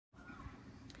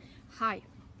Hi,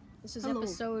 this is Hello.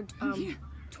 episode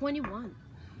 21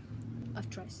 of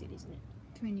TricitiesKnit.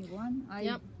 21?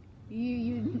 Yep.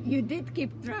 You did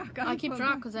keep track. I keep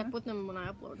track because I put them when I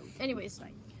upload them. Anyways,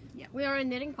 Yeah. we are a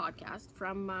knitting podcast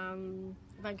from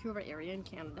Vancouver area in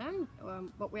Canada,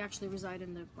 but we actually reside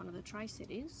in one of the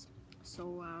Tri-Cities.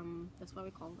 So that's why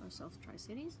we call ourselves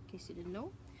Tri-Cities, in case you didn't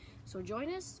know. So join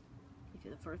us. If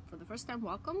you're for the first time,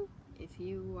 welcome. If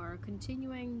you are a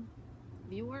continuing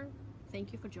viewer,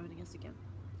 thank you for joining us again.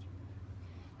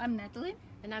 I'm Natalie.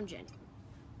 And I'm Jenny.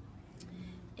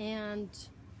 And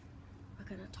we're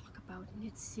gonna talk about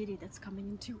KnitCity that's coming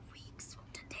in 2 weeks from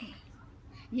today.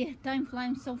 Yeah, time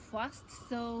flies so fast.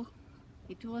 So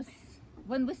it was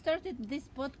when we started this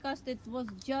podcast. It was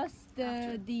just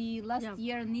the last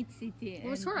year KnitCity. It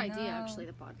was her idea, actually,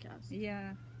 the podcast.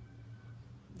 Yeah.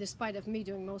 Despite of me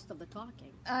doing most of the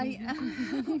talking. Yeah,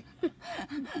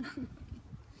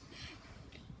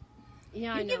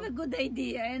 I You know. give a good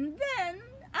idea, and then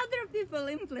other people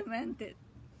implement it.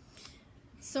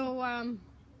 So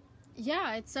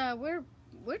yeah, it's we're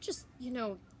just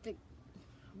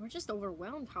we're just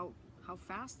overwhelmed how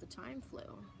fast the time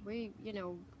flew. We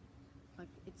like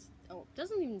it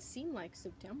doesn't even seem like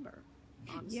September.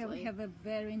 Honestly. Yeah, we have a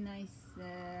very nice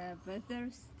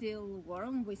weather, still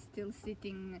warm. We're still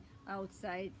sitting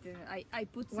outside. I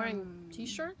put some wearing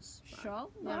t-shirts,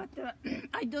 shawl, Yeah. but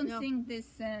I don't Yeah. think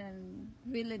this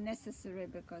really necessary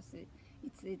because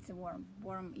it's a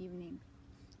warm evening.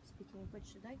 Speaking of which,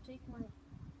 should I take my?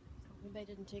 Maybe I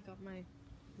didn't take out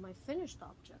my finished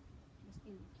object. Must be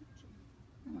in the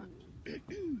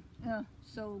kitchen.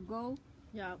 So go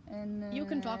Yeah, and you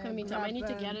can talk in the meantime. I need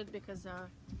to get grab, it because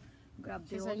grab the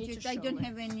because I need to object. I show don't it.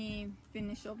 have any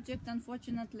finished object,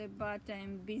 unfortunately, but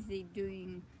I'm busy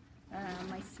doing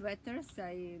my sweaters.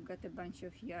 I got a bunch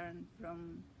of yarn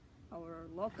from our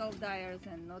local dyers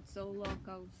and not so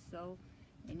local. So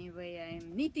anyway,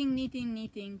 I'm knitting,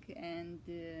 and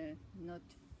not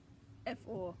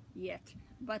FO yet,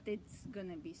 but it's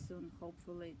gonna be soon.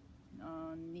 Hopefully,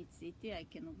 on KnitCity I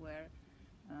can wear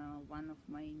one of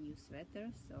my new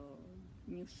sweaters, so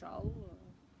new shawl.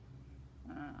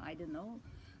 I don't know.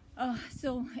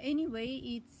 So anyway,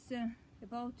 it's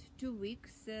about 2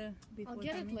 weeks before. I'll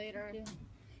get the it knit- later. Yeah.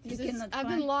 Because You cannot I've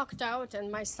find- been locked out and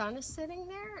my son is sitting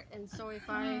there, and so if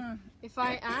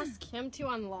I ask him to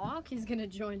unlock, he's gonna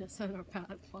join us on our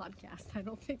podcast. I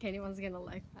don't think anyone's gonna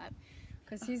like that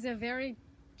because he's a very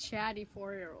chatty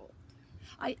 4-year-old.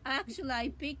 I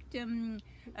picked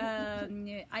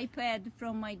iPad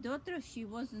from my daughter. She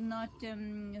was not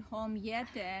home yet,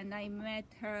 and I met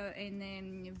her in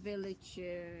a village,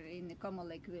 in the Como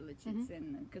Lake village. It's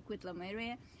in Coquitlam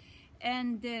area,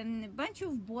 and a bunch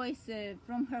of boys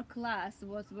from her class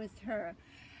was with her.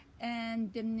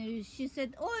 And she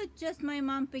said, "Oh, it's just my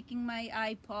mom picking my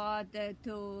iPod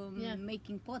to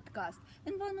making podcast."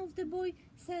 And one of the boys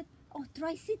said, "Oh,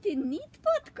 TricitiesKnit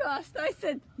podcast." I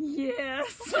said,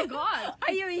 "Yes." Oh my god!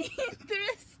 Are you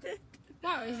interested?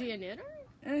 Wow, is he a knitter?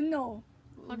 No.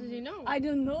 How did he know? I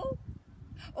don't know.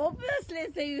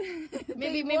 Obviously,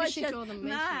 Maybe watch she us. told them.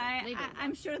 Nah, They don't.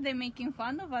 I'm sure they're making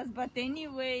fun of us. But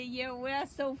anyway, yeah, we are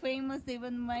so famous.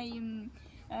 Even my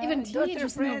Even daughter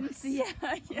teenagers know friends. us. Yeah.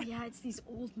 Oh, yeah, it's these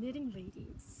old knitting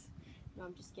ladies. No,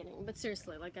 I'm just kidding. But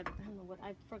seriously, like I don't know what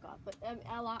I forgot. But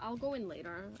I'll go in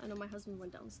later. I know my husband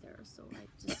went downstairs, so I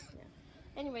just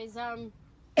Anyways, I've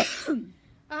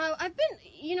been,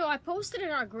 I posted in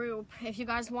our group if you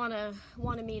guys wanna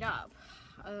meet up.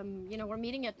 We're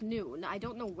meeting at noon. I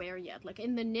don't know where yet, like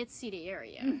in the KnitCity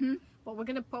area. But we're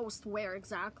gonna post where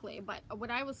exactly. But what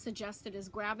I would suggested is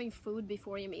grabbing food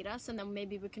before you meet us, and then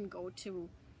maybe we can go to.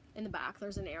 In the back,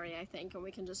 there's an area, I think, and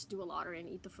we can just do a lottery and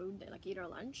eat the food, like eat our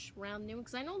lunch around noon.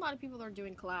 Because I know a lot of people are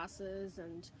doing classes,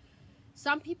 and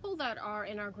some people that are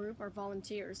in our group are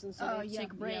volunteers, and so they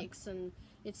take breaks. And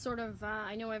it's sort of,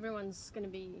 I know everyone's going to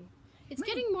be, it's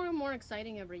getting more and more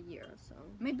exciting every year. So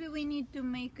maybe we need to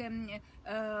make,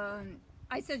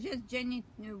 I suggest, Jenny,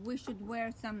 we should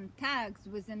wear some tags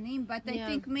with a name, but I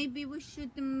think maybe we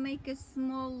should make a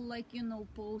small,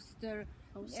 poster.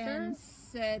 And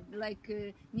said like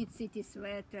KnitCity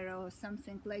sweater or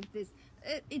something like this.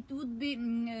 It would be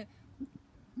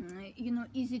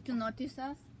easy to notice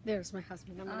us. There's my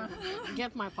husband. I'm gonna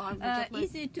get my pod.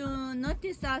 Easy to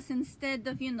notice us instead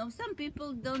of some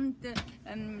people don't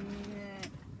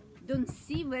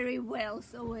see very well,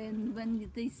 so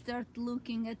when they start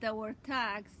looking at our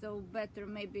tags, so better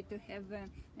maybe to have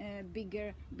a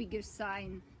bigger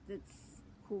sign that's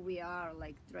who we are,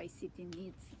 like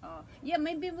TricitiesKnit. Yeah,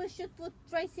 maybe we should put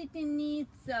TricitiesKnit,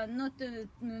 not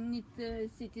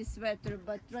KnitCity sweater,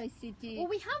 but Tri-City. Well,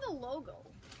 we have a logo.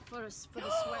 for the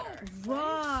sweater.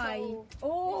 Right. So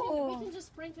Oh. we can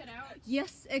just print it out.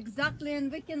 Yes, exactly,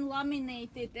 and we can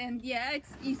laminate it, and yeah,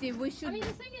 it's easy. We should. I mean,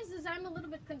 the thing is I'm a little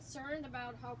bit concerned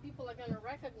about how people are going to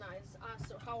recognize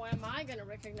us, or how am I going to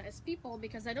recognize people,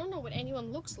 because I don't know what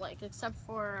anyone looks like except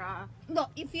for. No,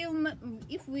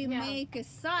 if we Yeah. make a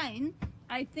sign,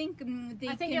 I think they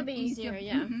I think can it'll be easier.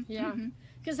 Yeah, yeah.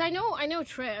 Because I know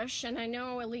Trish and I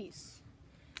know Elise.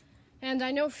 And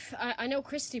I know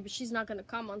Christy, but she's not going to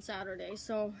come on Saturday,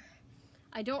 so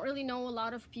I don't really know a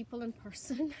lot of people in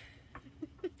person.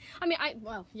 I mean,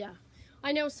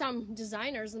 I know some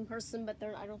designers in person, but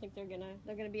I don't think they're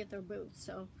gonna be at their booth.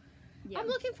 So Yeah. I'm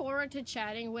looking forward to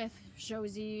chatting with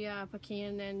Josie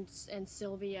Paquin and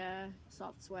Sylvia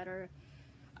Soft Sweater.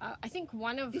 I think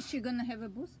one of Is she gonna have a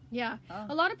booth? yeah, Oh.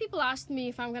 a lot of people asked me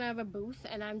if I'm gonna have a booth,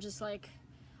 and I'm just like,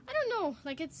 I don't know,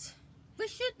 like it's.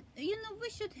 We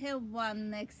should have one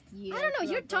next year. I don't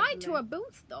know. You're tied to probably. a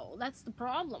booth, though. That's the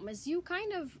problem. Is you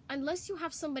kind of, unless you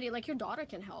have somebody like your daughter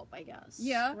can help, I guess.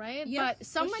 Yeah, Right. yeah, But for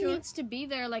someone sure. needs to be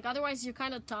there. Like otherwise, you're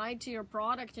kind of tied to your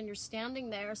product and you're standing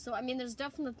there. So I mean, there's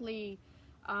definitely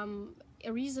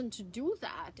a reason to do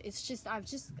that. It's just I'm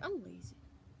lazy.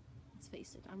 Let's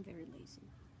face it. I'm very lazy.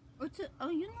 It's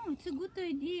a good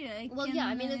idea. Well, yeah,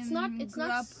 I mean, it's not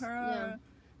grab s- her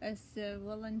as a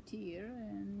volunteer,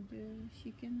 and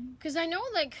she can. Because I know,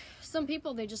 like, some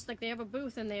people, they just, like, they have a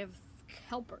booth and they have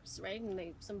helpers, right?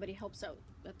 And somebody helps out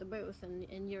at the booth,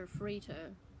 and you're free to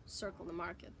circle the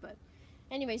market. But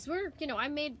anyways,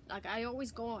 I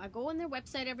always go on their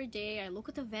website every day. I look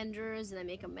at the vendors, and I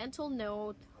make a mental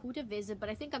note who to visit. But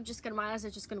I think my eyes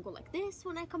are just going to go like this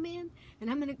when I come in.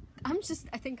 And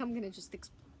I think I'm going to just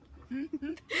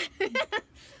explode.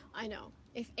 I know.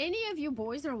 If any of you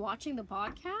boys are watching the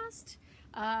podcast,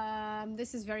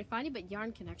 this is very funny, but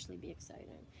yarn can actually be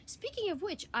exciting. Speaking of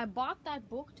which, I bought that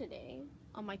book today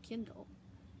on my Kindle.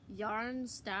 Yarn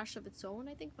Stash of Its Own,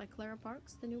 I think, by Clara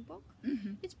Parks, the new book.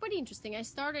 Mm-hmm. It's pretty interesting.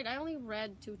 I only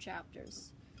read 2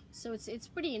 chapters. So it's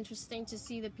pretty interesting to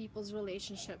see the people's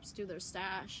relationships to their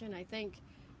stash. And I think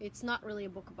it's not really a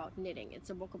book about knitting. It's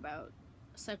a book about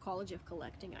psychology of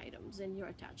collecting items and your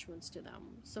attachments to them.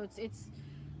 So it's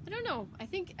I don't know. I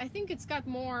think it's got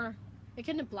more. It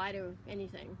can apply to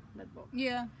anything. That book.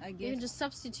 Yeah, I You guess. can just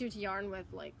substitute yarn with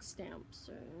like stamps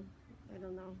or I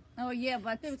don't know. Oh yeah,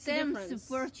 but It's a stamps difference.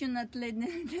 fortunately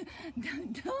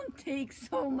don't take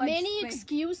so much Many space.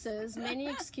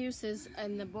 excuses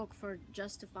in the book for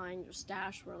justifying your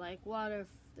stash were like, what if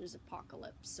there's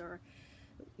apocalypse, or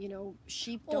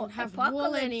sheep don't have wool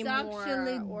apocalypse anymore,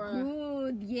 actually or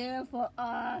good, yeah, for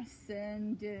us,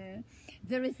 and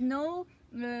there is no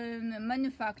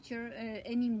manufacture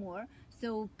anymore,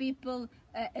 so people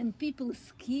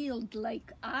skilled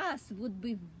like us would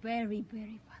be very,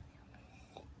 very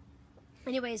valuable.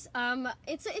 anyways,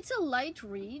 it's a light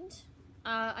read.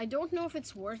 I don't know if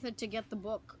it's worth it to get the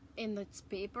book in its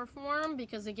paper form,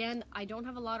 because again, I don't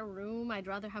have a lot of room. I'd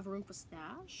rather have room for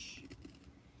stash.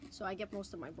 So I get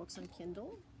most of my books on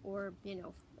Kindle or,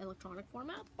 electronic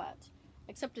format, but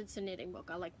except it's a knitting book.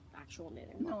 I like actual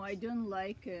knitting books. No, I don't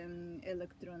like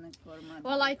electronic format.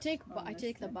 Well, I books, take the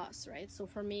honestly. bus, right? So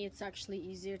for me, it's actually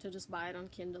easier to just buy it on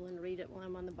Kindle and read it while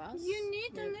I'm on the bus. You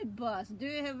need Yeah. on a bus. Do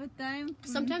you have a time?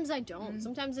 Sometimes I don't.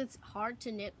 Sometimes it's hard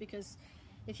to knit because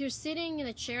if you're sitting in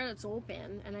a chair that's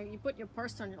open and you put your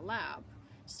purse on your lap,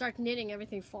 start knitting,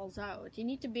 everything falls out. You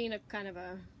need to be in a kind of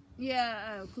a...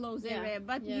 close Yeah, area,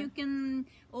 but yeah. you can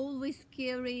always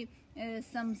carry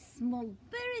some small,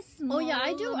 very small. Oh yeah,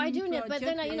 I do knit, but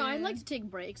then project, I like to take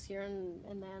breaks here and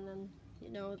then,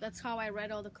 and that's how I read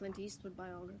all the Clint Eastwood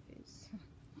biographies.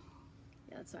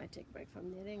 Yeah, that's why I take break from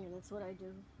knitting, and that's what I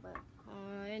do. But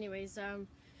anyways,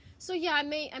 so yeah, I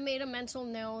made a mental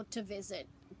note to visit.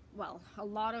 Well, a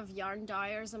lot of yarn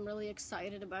dyers. I'm really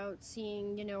excited about seeing,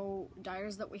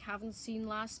 dyers that we haven't seen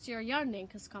last year. Yarn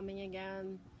Inc. is coming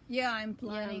again. Yeah, I'm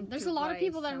planning. There's to a lot of buy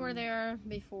people that were some- there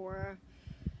before.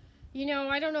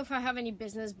 I don't know if I have any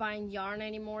business buying yarn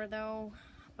anymore though,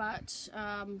 but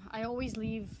I always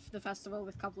leave the festival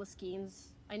with a couple of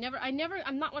skeins. I'm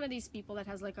not one of these people that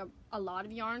has like a lot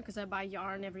of yarn, because I buy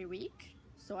yarn every week.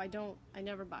 So I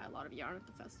never buy a lot of yarn at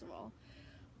the festival,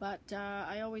 but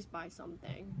I always buy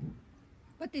something.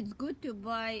 But it's good to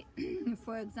buy,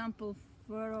 for example,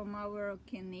 from our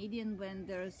Canadian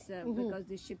vendors because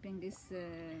the shipping is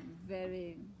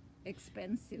very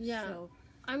expensive. Yeah. So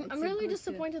I'm it's a really good,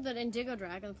 disappointed that Indigo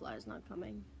Dragonfly is not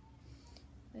coming.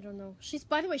 I don't know.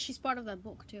 By the way, she's part of that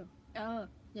book too. Oh.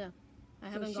 Yeah. I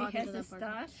haven't she gotten has to a that part.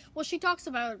 stash. Well, she talks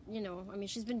about, you know, I mean,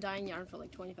 she's been dyeing yarn for like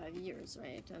 25 years,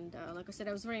 right? And like I said,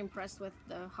 I was very impressed with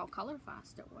how color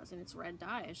fast it was, and it's red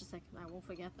dye. It's just like, I won't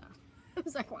forget that. I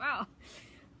was like, wow,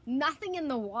 nothing in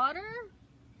the water.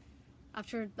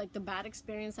 After like the bad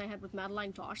experience I had with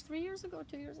Madeline Tosh 2 years ago,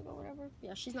 whatever.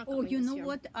 Yeah, she's not coming Oh, you this know year.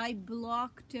 what? I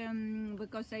blocked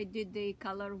because I did the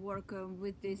color work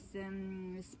with this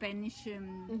Spanish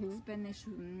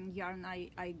yarn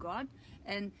I got,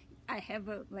 and I have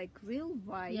a like real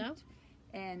white. Yeah.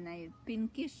 And I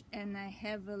pinkish, and I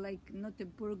have like not a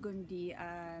burgundy,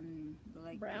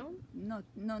 like Brown? No.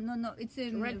 It's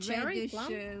a Red cherry,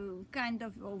 reddish kind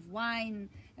of wine,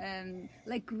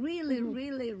 like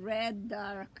really red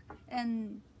dark,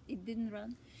 and it didn't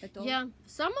run at all. Yeah,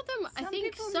 some of them, I Some think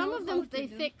people some know of how them to they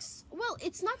do. fix. Well,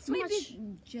 it's not so Maybe much.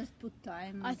 just put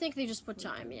time. I think they just put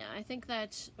time. Yeah, I think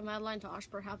that Madeline Tosh,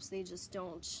 perhaps they just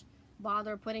don't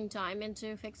bother putting time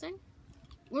into fixing.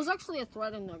 There's actually a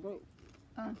thread in the group.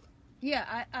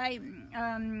 Yeah,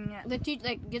 The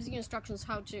like gives you instructions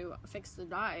how to fix the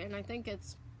dye, and I think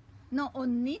it's no,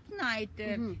 on Knit Night,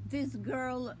 this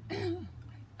girl,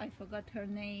 I forgot her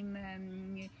name,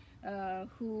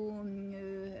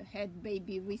 who had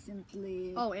baby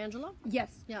recently. oh, Angela. Yes.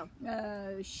 Yeah.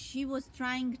 She was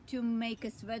trying to make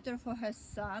a sweater for her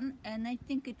son, and I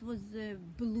think it was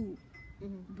blue.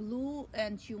 Blue,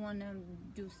 and she wanna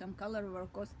do some color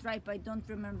work or stripe, I don't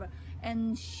remember,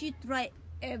 and she tried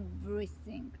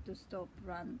everything to stop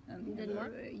Didn't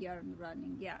work? yarn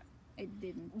running. Yeah, it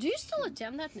didn't. Do you still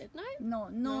attend that knit night?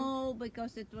 No,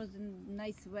 because it was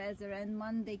nice weather, and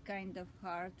Monday kind of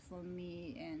hard for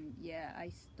me, and yeah, I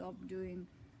stopped doing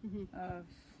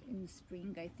in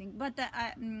spring, I think, but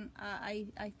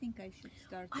I think I should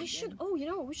start I again. should. Oh, you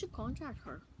know what? We should contact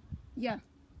her. Yeah.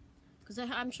 Because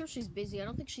I'm sure she's busy. I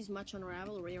don't think she's much on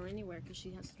Ravelry or anywhere because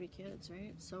she has 3 kids,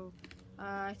 right? So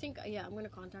I think, yeah, I'm going to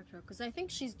contact her because I think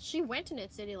she went to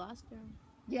KnitCity last year.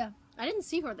 Yeah. I didn't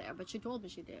see her there, but she told me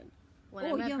she did. When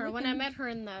Oh, I met yeah, her, we when can- I met her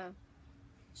in the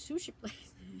sushi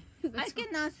place. I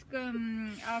can ask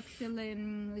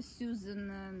actually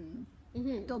Susan,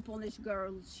 Mhm. the Polish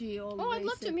girl. She always. Oh, I'd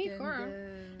love to meet attend,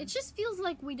 her. It just feels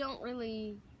like we don't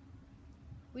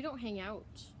hang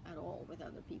out at all with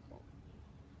other people,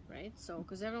 right? So,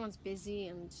 because everyone's busy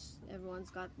and everyone's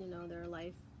got, you know, their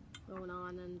life going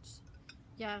on, and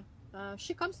yeah,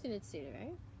 she comes to KnitCity,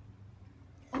 right?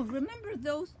 Oh, remember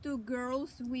those 2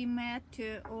 girls we met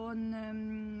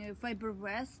on Fiber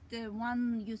West?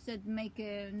 One you said make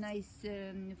a nice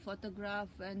photograph,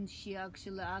 and she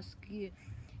actually asked you.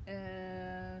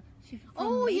 She's from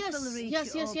Oh, yes, Maple Ridge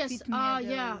yes, or yes. Pitt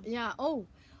Meadow. Yeah. Oh,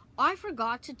 I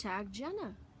forgot to tag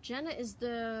Jenna. Jenna is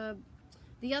the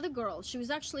other girl. She was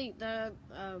actually the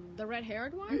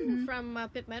red-haired one from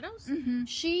Pitt Meadows.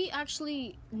 She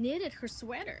actually knitted her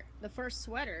sweater, the first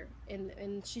sweater,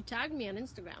 and she tagged me on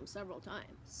Instagram several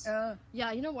times.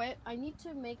 Yeah, you know what? I need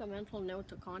to make a mental note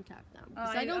to contact them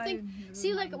because I don't think.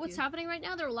 See, like what's happening right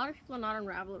now, there are a lot of people are not on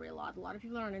Ravelry a lot. A lot of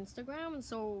people are on Instagram, and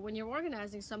so when you're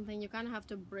organizing something, you kind of have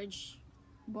to bridge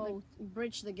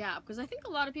the gap because I think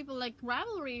a lot of people like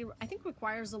Ravelry. I think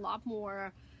requires a lot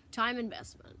more time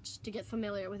investment to get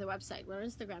familiar with a website. Where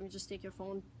Instagram, you just take your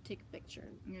phone, take a picture,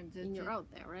 and you're out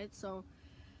there, right? So,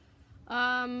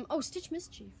 Stitch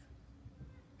Mischief.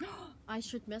 I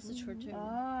should message her too.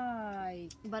 Right.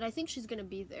 But I think she's gonna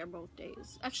be there both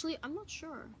days. Actually, I'm not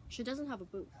sure. She doesn't have a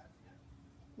booth.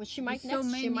 But she might With so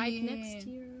next. She might many- next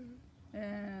year.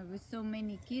 With so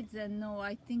many kids, and no,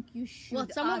 I think you should Well,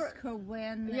 some of ask her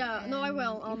when. Yeah, no, I and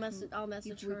will. I'll if-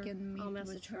 message if we her. can meet I'll with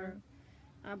message her.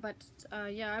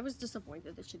 Yeah, I was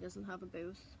disappointed that she doesn't have a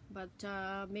booth. But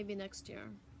maybe next year.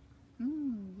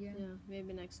 Yeah. Yeah,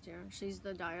 maybe next year. She's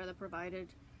the dyer that provided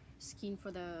skein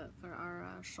for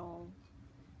our shawl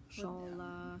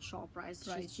prize.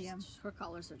 Prize, She's just, her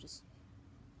colors are just.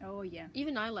 Oh yeah.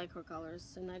 Even I like her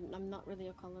colors, and I'm not really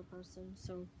a color person,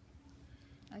 so.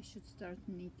 I should start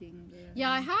knitting. Yeah,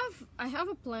 I have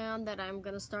a plan that I'm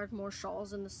gonna start more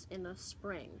shawls in the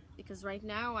spring because right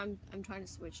now I'm trying to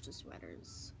switch to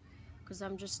sweaters because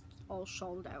I'm just all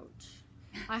shawled out.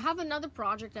 I have another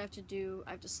project I have to do.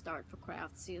 I have to start for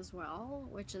Craftsy as well,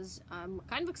 which is I'm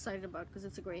kind of excited about because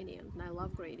it's a gradient and I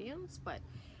love gradients. But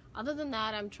other than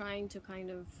that, I'm trying to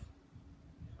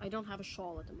I don't have a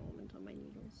shawl at the moment on my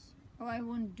needles. Oh, I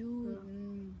won't do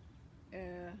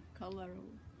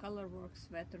color work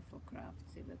sweater for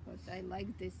Craftsy because I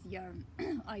like this yarn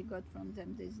I got from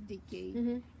them. This DK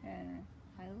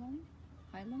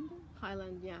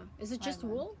Highland, yeah. Is it just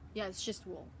Highland. wool? Yeah, it's just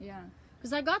wool. Yeah.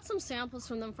 Because I got some samples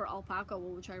from them for alpaca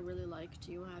wool, which I really like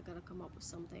too. I gotta come up with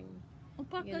something.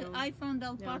 Alpaca, you know. I found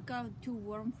alpaca too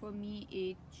warm for me.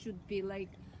 It should be like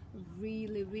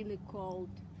really, really cold.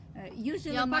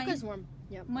 Usually Yeah, alpaca is warm.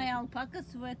 Yeah. my alpaca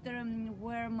sweater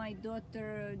wear my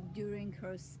daughter during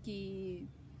her ski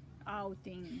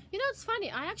outing. You know, it's funny.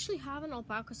 I actually have an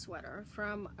alpaca sweater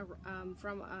from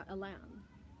Elan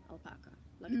alpaca,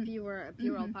 like a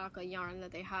pure alpaca yarn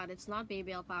that they had. It's not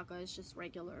baby alpaca. It's just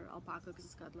regular alpaca because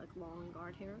it's got like long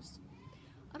guard hairs.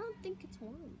 I don't think it's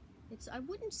warm. I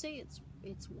wouldn't say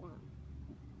it's warm.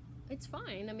 It's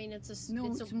fine. I mean, it's a No,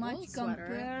 it's a it's wool much sweater.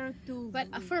 compared to. But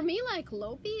for me, like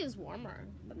Lopi is warmer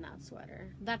than that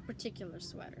sweater. That particular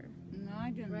sweater. No,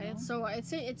 I don't Right, know. so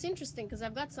it's interesting because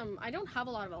I've got some. I don't have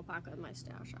a lot of alpaca in my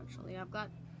stash actually. I've got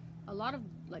a lot of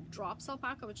like drops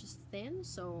alpaca, which is thin.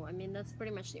 So I mean that's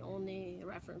pretty much the only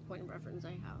point of reference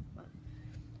I have. But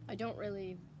I don't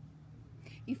really.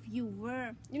 If you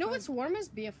were, You know what's warm is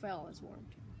BFL is warm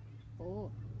too.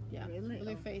 oh, Yeah, really?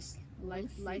 Blue face We'll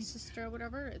see. Leicester or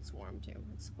whatever. It's warm too.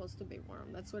 It's supposed to be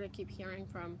warm. That's what I keep hearing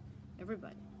from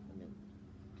everybody. I mean,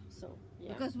 so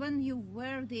yeah. Because when you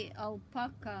wear the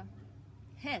alpaca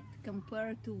hat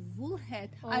compared to wool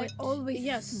hat, Oh, I always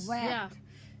sweat. Yeah.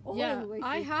 Yeah, Always,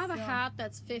 I it's have a so- hat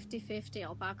that's 50-50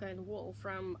 alpaca and wool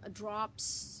from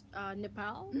Drops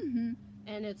Nepal, Mhm.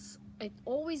 and it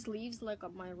always leaves like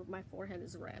my forehead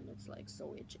is red. It's like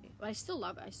so itchy. But I still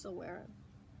love it. I still wear it.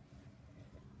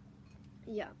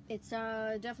 Yeah, it's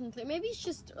definitely maybe it's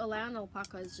just Elan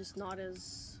alpaca is just not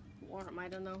as warm. I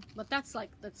don't know, but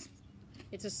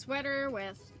it's a sweater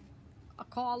with a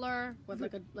collar with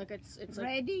it's like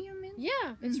Ready, you mean?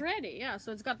 yeah, it's ready. Yeah,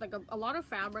 so it's got like a lot of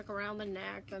fabric around the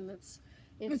neck, and it's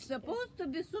It's supposed to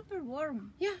be super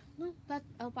warm. yeah, no, that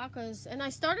alpaca is. And I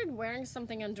started wearing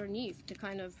something underneath to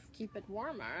kind of keep it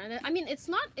warmer. And I mean, it's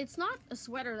not a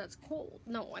sweater that's cold.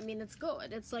 No, I mean it's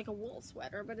good. It's like a wool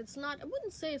sweater, but it's not. I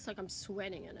wouldn't say it's like I'm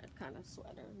sweating in it kind of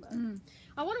sweater. But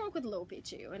I want to work with Lopi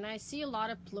too, and I see a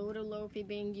lot of Pluto Lopi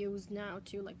being used now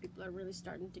too. Like people are really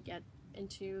starting to get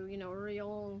into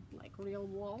real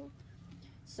wool.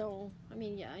 So I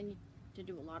mean, yeah, I need to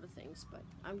do a lot of things, but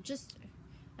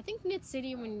I think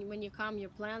KnitCity, when you come, your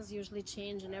plans usually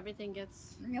change and everything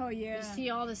gets. Oh yeah. You see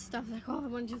all this stuff like, oh, I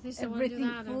want to do this, I want to do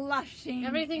Everything that. and flashing.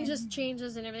 Everything just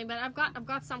changes and everything. But I've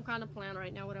got some kind of plan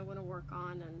right now what I want to work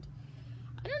on, and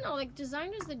I don't know, like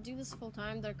designers that do this full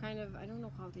time, they're kind of, I don't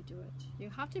know how they do it. You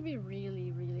have to be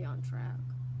really, really on track.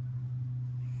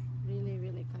 Really,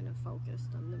 really kind of focused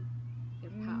on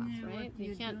your path, Yeah, right?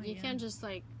 what You can't just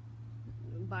like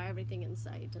buy everything in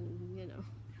sight and.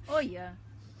 Oh yeah,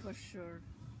 for sure.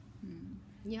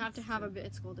 You have to have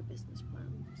it's called a business plan,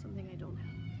 something I don't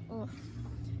have. Oh.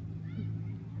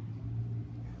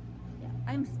 Yeah,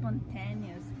 I'm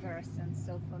spontaneous person,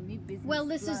 so for me business. Well,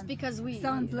 this is plan because we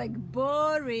sounds like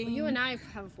boring. you and I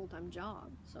have a full-time job,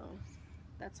 so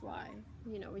that's why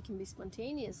we can be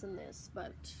spontaneous in this.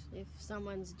 But if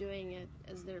someone's doing it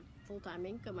as their full-time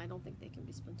income, I don't think they can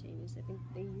be spontaneous. I think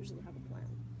they usually have a plan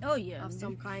Oh yeah. of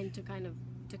some kind to kind of.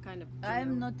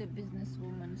 I'm not a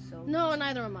businesswoman, so. No,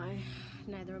 neither am I.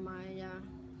 Yeah,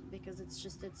 because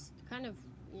it's kind of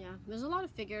there's a lot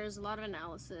of figures, a lot of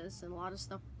analysis, and a lot of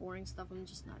stuff, boring stuff. I'm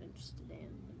just not interested in.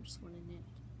 I just want to knit.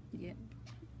 Yeah.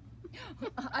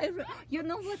 You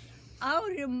know what? I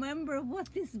remember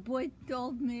what this boy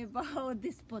told me about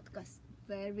this podcast.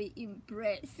 Very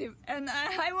impressive, and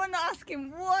I want to ask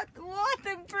him what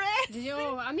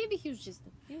impressive. Maybe he was just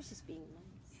being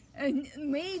nice.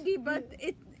 Maybe, but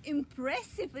it's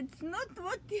impressive. It's not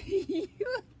what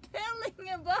you're telling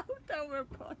about our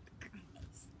podcast.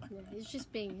 Yeah, he's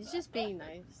just being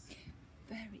nice.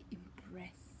 Very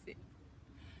impressive.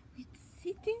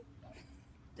 KnitCity,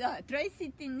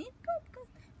 TricitiesKnit podcast.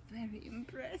 Very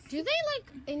impressive. Do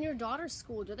they in your daughter's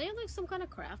school? Do they have some kind of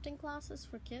crafting classes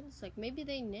for kids? Like maybe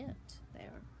they knit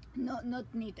there. No, not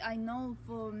knit. I know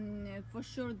for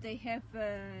sure they have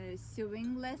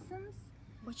sewing lessons.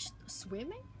 Which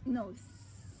swimming? No,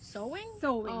 Sewing?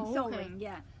 Sewing, Oh, okay. sewing,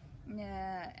 yeah.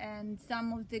 And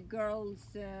some of the girls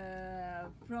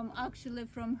from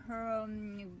her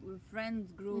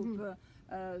friends group,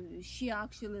 she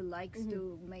actually likes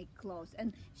to make clothes,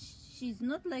 and she's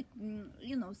not like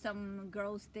some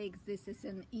girls take this as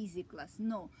an easy class.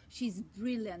 No, she's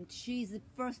brilliant. She's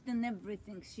first in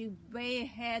everything. She's way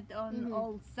ahead on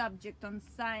all subject, on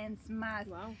science, math.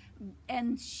 Wow.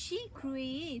 And she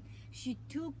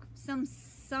took some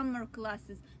summer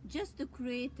classes just to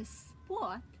create a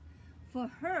spot for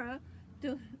her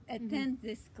to attend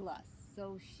this class.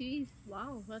 So she's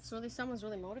Wow, someone's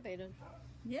really motivated.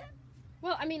 yeah.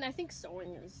 Well, I mean, I think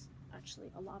sewing is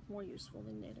actually a lot more useful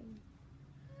than knitting.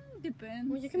 Depends.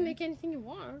 Well, you can make anything you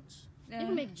want. You Yeah.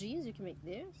 can make jeans. You can make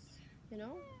this. You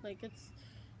know, like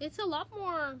it's a lot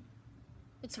more.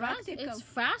 It's Practical. It's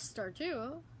faster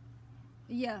too.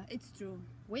 Yeah, it's true.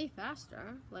 Way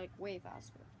faster, like way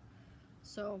faster.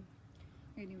 So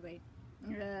Anyway,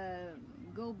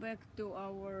 go back to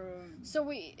our so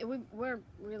we're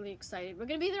really excited. We're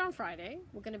gonna be there on Friday.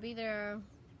 We're gonna be there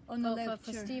on the for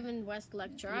lecture. Stephen West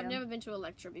lecture. Yeah. I've never been to a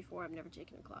lecture before. I've never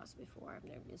taken a class before.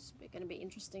 It's going to be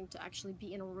interesting to actually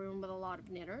be in a room with a lot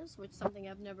of knitters, which is something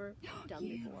I've never done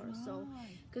Yeah, before. So, right.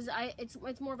 because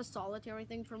it's more of a solitary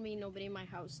thing for me. Nobody in my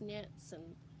house knits,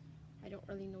 and I don't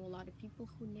really know a lot of people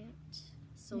who knit.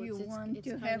 So you it's want to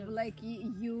kind have of like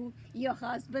you, your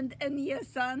husband, and your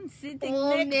son sitting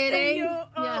all next knitting. to you.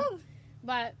 Yeah. Oh.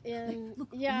 But Look,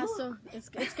 yeah, look. so it's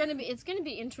gonna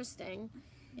be interesting.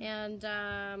 And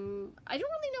I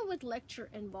don't really know what lecture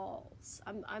involves.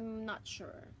 I'm not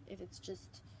sure if it's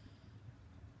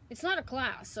not a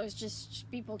class, so it's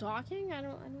just people talking. I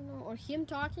don't know, or him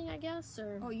talking, I guess.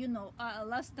 Or Oh, you know,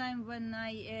 last time when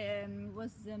I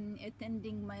was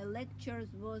attending my lectures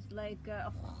was like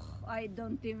I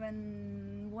don't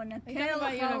even want to Are you talking tell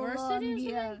about how university long. or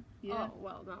Yeah, something? yeah. Oh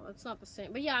well, no, it's not the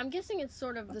same. But yeah, I'm guessing it's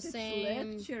sort of But the it's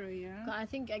same. lecture, yeah. I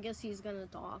guess he's gonna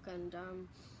talk, and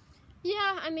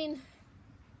yeah, I mean.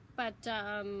 But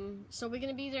so we're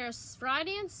gonna be there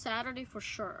Friday and Saturday for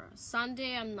sure.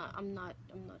 Sunday, I'm not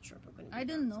sure if we're gonna. Be I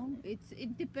there don't on know. Sunday.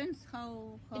 It depends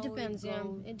how It depends, yeah.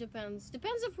 goes. It depends.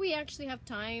 Depends if we actually have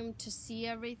time to see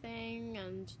everything,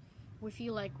 and we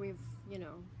feel like we've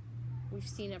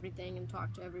seen everything and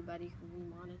talked to everybody who we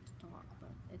wanted to talk. But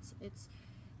it's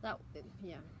that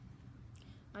yeah.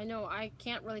 I know I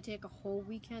can't really take a whole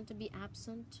weekend to be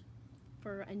absent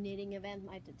for a knitting event.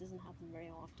 It doesn't happen very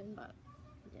often, but.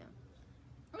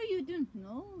 Oh, you don't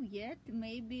know yet.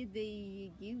 Maybe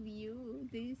they give you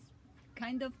this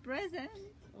kind of present.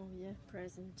 Oh yeah,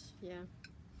 present. Yeah,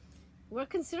 we're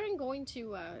considering going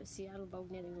to Seattle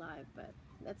Vogue Knitting Live, but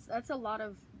that's a lot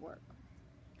of work.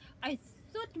 I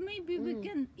thought maybe we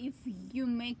can, if you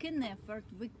make an effort,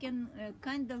 we can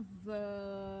kind of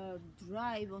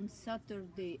drive on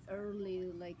Saturday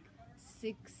early, like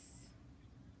 6.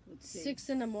 Let's say 6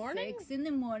 in the morning. 6 in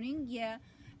the morning, yeah.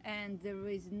 And there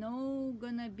is no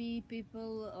gonna be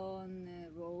people on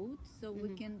road, so we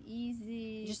can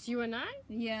easy Just you and I.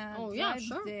 yeah Oh drive yeah,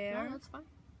 sure. there, No, that's fine.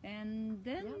 and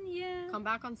then yeah, Come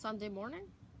back on Sunday morning.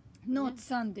 not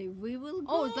Sunday. We will go.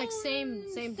 Oh, it's like same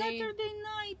day. Saturday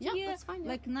night. Yeah, Yeah, that's fine, yeah.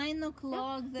 like 9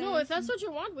 o'clock. No, if that's what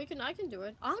you want, I can do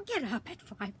it. I'll get up at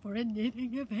 5 for a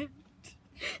knitting event.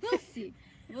 We'll see.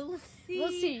 We'll see. We'll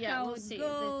see. Yeah, how we'll it see.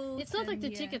 goes, It's not like and the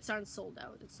yeah. tickets aren't sold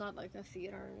out. It's not like a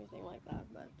theater or anything like that.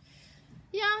 But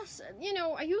yeah,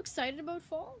 are you excited about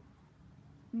fall?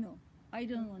 No, I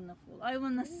don't wanna fall. I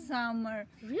wanna summer.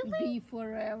 Really? Be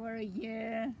forever.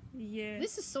 Yeah, yeah.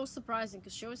 This is so surprising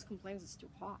because she always complains it's too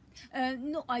hot.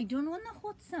 No, I don't want a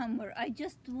hot summer. I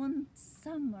just want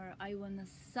summer. I want a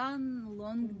sun,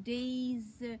 long days,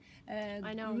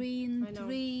 I know, green I know.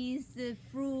 trees,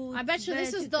 fruits. I bet you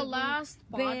this is the vegetables, last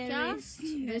berries. podcast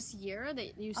Yeah. this year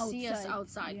that you see us Outside,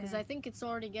 outside because yeah. I think it's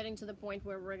already getting to the point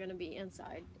where we're going to be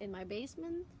inside in my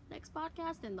basement next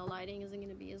podcast and the lighting isn't going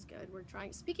to be as good. We're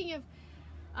trying. Speaking of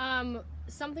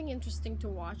something interesting to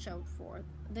watch out for,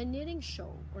 the knitting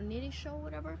show or knitting show,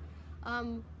 whatever.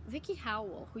 Vicky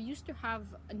Howell, who used to have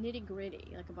a Nitty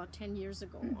Gritty like about 10 years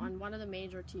ago on one of the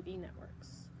major TV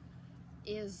networks,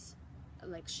 is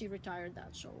like she retired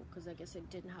that show because I guess it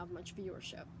didn't have much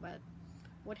viewership. But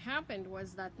what happened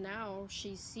was that now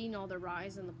she's seen all the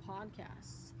rise in the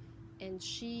podcasts, and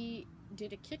she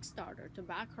did a Kickstarter to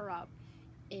back her up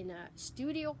in a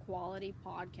studio quality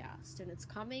podcast, and it's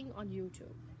coming on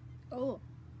YouTube. Oh,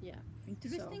 Yeah.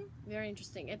 interesting. So, very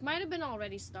interesting. It might have been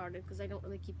already started because I don't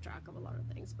really keep track of a lot of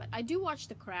things. But I do watch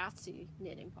the KnitCity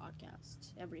knitting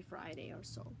podcast every Friday or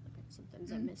so. Like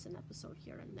sometimes I miss an episode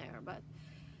here and there, but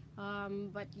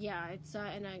yeah, it's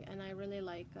and I really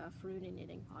like Fruity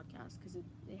Knitting podcast because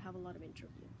they have a lot of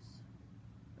interviews.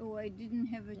 Oh, I didn't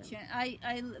have a chance. I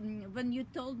when you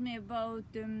told me about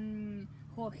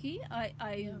Hohi,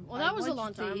 Well, that was a long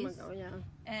watched time this, ago. Yeah.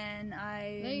 and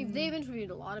They've interviewed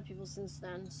a lot of people since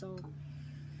then, so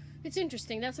it's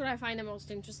interesting. That's what I find the most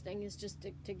interesting is just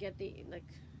to get the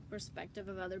perspective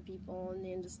of other people in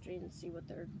the industry and see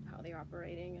how they're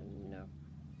operating, and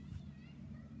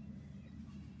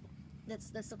that's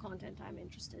the content I'm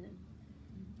interested in.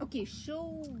 Okay,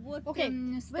 show what Okay,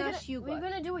 stash you got. we're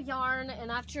gonna do a yarn, and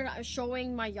after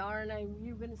showing my yarn,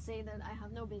 you're gonna say that I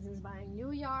have no business buying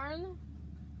new yarn.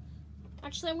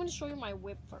 Actually, I'm gonna show you my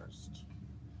whip first.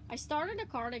 I started a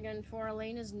cardigan for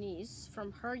Elena's niece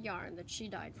from her yarn that she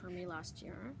dyed for me last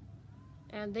year,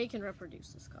 and they can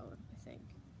reproduce this color, I think.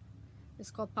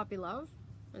 It's called Puppy Love.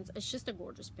 It's just a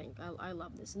gorgeous pink. I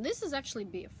love this. And this is actually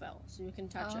BFL, so you can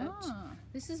touch it.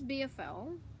 This is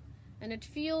BFL, and it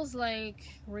feels like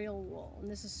real wool.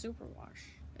 And this is superwash.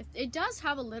 It does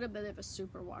have a little bit of a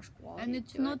superwash quality. And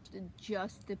it's not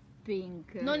just a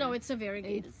pink. No, it's a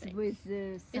variegated it's pink. With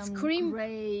some it's cream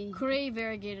gray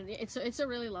variegated. It's a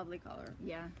really lovely color.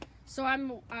 Yeah. So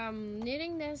I'm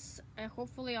knitting this.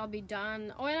 Hopefully I'll be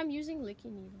done. Oh, and I'm using licky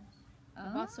needles.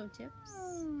 I bought some tips.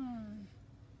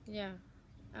 Yeah.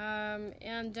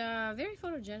 And very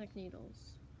photogenic needles.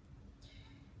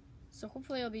 So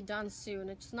hopefully I'll be done soon.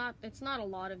 It's not a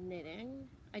lot of knitting.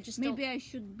 I just maybe I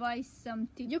should buy some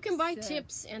tips. You can buy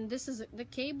tips, and this is the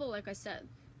cable. Like I said,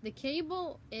 the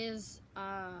cable is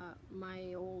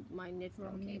my Knit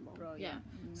Pro cable. Pro, yeah.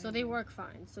 So they work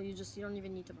fine. So you don't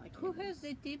even need to buy cables. Who has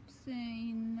the tips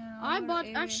in? I bought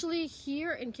area? actually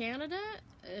here in Canada.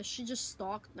 She just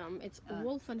stocked them. It's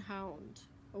Wolf and Hound.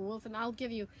 I'll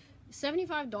give you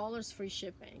 $75 free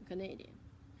shipping Canadian,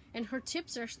 and her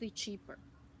tips are actually cheaper.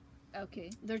 Okay.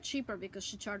 They're cheaper because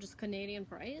she charges Canadian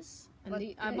price. And But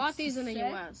I bought these in the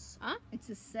set? US. Huh? It's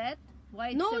a set?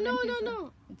 Why No.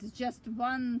 It's just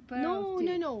one pair No, of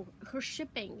tips. no. Her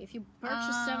shipping. If you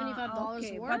purchase $75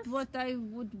 okay. worth. But what I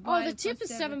would buy Oh, the for tip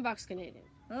is $7 Canadian.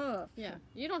 Oh. Yeah.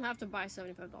 You don't have to buy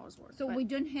 $75 worth. So but- we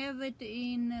don't have it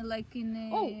in like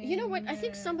in. Oh, you know what? I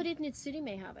think somebody at KnitCity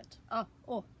may have it.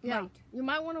 Oh, Yeah. right. You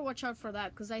might want to watch out for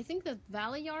that because I think that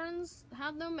Valley Yarns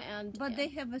had them and. But they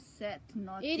have a set,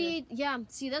 not. 88. Yeah.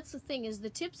 See, that's the thing is the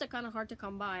tips are kind of hard to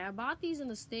come by. I bought these in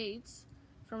the States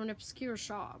from an obscure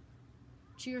shop.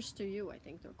 Cheers to You, I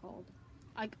think they're called.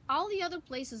 Like all the other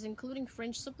places, including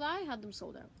French Supply, had them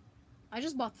sold out. I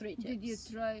just bought 3 tips. Did you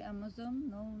try Amazon?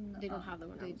 No. They don't have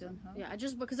them on They Amazon. don't have. Yeah, I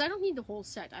just because I don't need the whole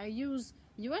set. I use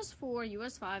US 4,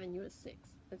 US 5, and US 6.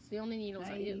 That's the only needles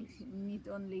I use. need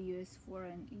only US 4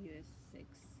 and US 6.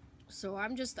 So I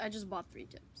just bought 3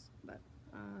 tips. But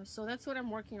so that's what I'm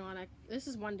working on. This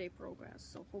is 1 day progress.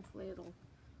 So hopefully it'll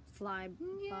fly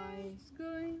by. It's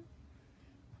going.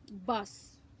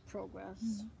 Bus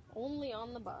progress. Only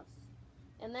on the bus.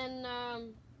 And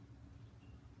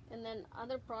then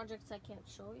other projects I can't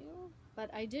show you, but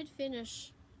I did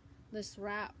finish this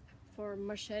wrap for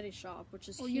Machete Shop, which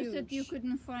is huge. You said you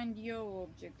couldn't find your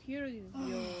object. Here is your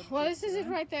object. Well, this is it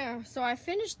right there. So I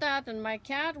finished that, and my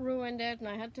cat ruined it, and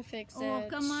I had to fix it. Oh,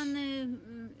 come on.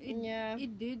 Yeah.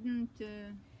 It didn't.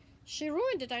 She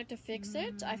ruined it. I had to fix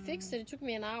it. I fixed it. It took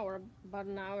me about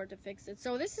an hour to fix it.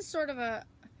 So this is sort of a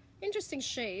interesting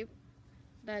shape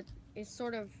that is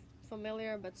sort of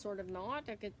familiar but sort of not.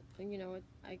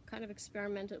 I kind of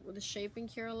experimented with the shaping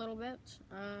here a little bit,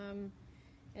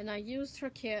 and I used her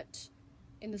kit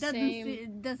in the same.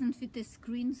 It doesn't fit the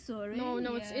screen. Sorry.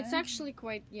 No, it's actually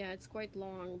quite it's quite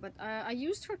long. But I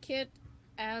used her kit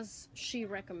as she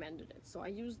recommended it, so I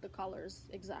used the colors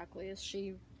exactly as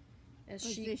she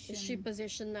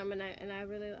positioned them, and I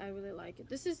really like it.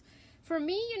 This is for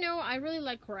me. I really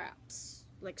like wraps,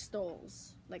 like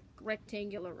stoles, like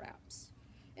rectangular wraps.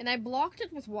 And I blocked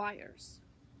it with wires,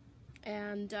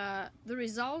 and the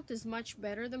result is much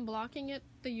better than blocking it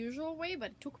the usual way,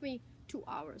 but it took me 2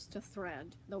 hours to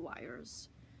thread the wires,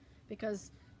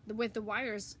 because with the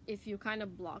wires, if you kind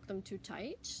of block them too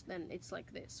tight, then it's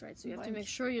like this, right? So you have to make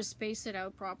sure you space it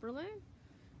out properly.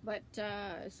 But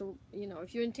so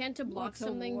if you intend to block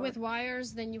something with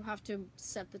wires, then you have to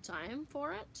set the time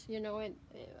for it,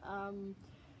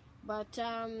 But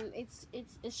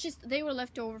it's just they were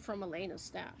left over from Elena's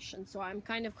stash, and so I'm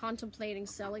kind of contemplating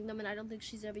selling them, and I don't think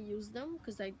she's ever used them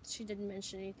because she didn't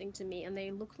mention anything to me, and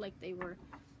they looked like they were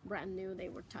brand new. They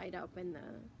were tied up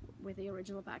with the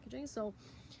original packaging, so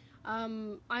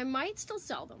I might still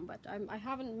sell them, but I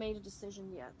haven't made a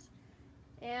decision yet.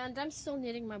 And I'm still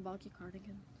knitting my bulky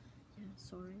cardigan. Yeah,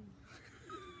 sorry.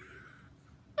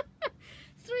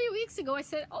 3 weeks ago I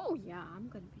said, oh yeah, I'm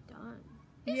gonna be done.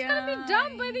 It's gonna be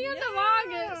done by the end of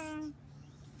August.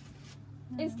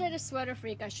 Instead of sweater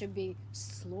freak, I should be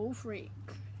slow freak.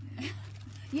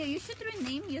 Yeah, you should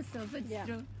rename yourself. It's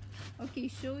true. Okay,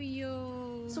 show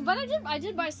you. So, but I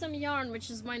did buy some yarn,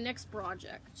 which is my next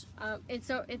project. It's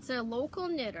a local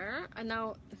knitter, and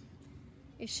now,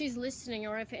 if she's listening,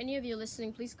 or if any of you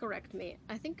listening, please correct me.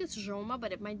 I think it's Joma,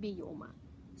 but it might be Yoma,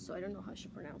 so I don't know how she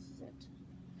pronounces it.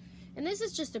 And this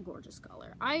is just a gorgeous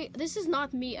color. This is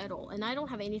not me at all, and I don't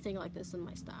have anything like this in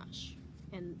my stash.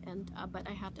 But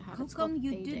I had to have it. How come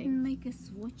you didn't make a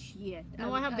swatch yet?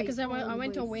 No, I have because I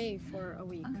went away for a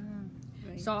week.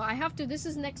 Right. So I have to. This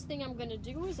is next thing I'm gonna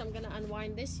do is I'm gonna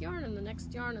unwind this yarn and the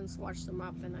next yarn and swatch them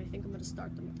up, and I think I'm gonna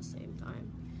start them at the same time.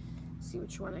 See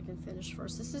which one I can finish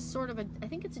first. This is sort of a, I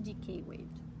think it's a DK weight.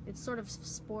 It's sort of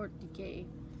sport DK.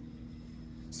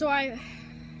 So I,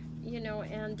 you know,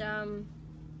 and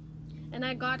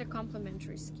I got a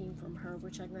complimentary skein from her,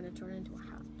 which I'm going to turn into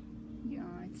a hat. Yeah,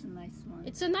 it's a nice one.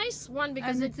 It's a nice one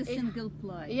because and it's a single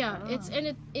ply. Yeah,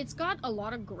 it's got a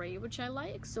lot of gray, which I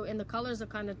like. So, and the colors are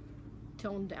kind of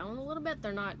toned down a little bit.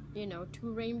 They're not, you know,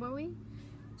 too rainbowy.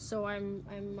 So and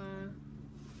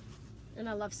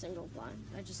I love single ply.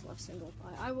 I just love single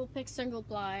ply. I will pick single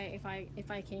ply if I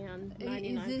can.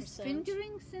 99%. Is this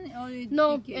fingering or it's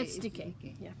no, DK? it's DK.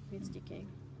 Yeah, it's DK.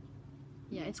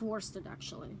 Yeah, it's worsted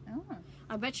actually. Oh.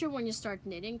 I bet you when you start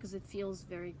knitting, because it feels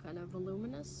very kind of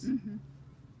voluminous. Mm-hmm.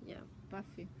 Yeah.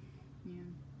 Puffy. Yeah.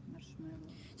 Marshmallow.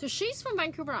 So she's from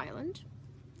Vancouver Island.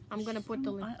 I'm gonna put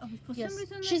the link. For Yes, some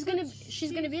reason she's I gonna thought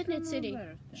she's gonna be at from KnitCity.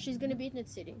 Alberta. She's gonna be at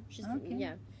KnitCity. She's Okay.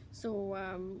 yeah. So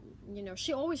you know,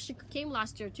 she came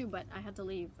last year too, but I had to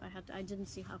leave. I didn't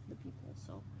see half the people.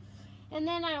 So, and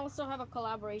then I also have a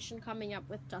collaboration coming up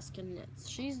with Tuscan Knits.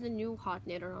 She's the new hot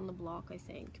knitter on the block, I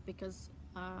think, because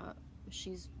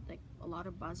she's like a lot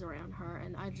of buzz around her,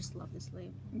 and I just love this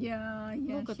label. Yeah,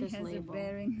 Look at she this has label. a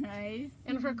very nice.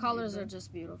 And her colors are label.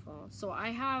 just beautiful. So I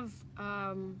have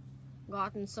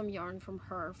gotten some yarn from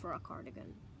her for a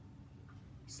cardigan,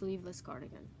 sleeveless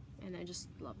cardigan, and I just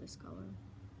love this color.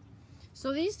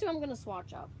 So these two I'm gonna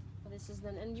swatch up. This is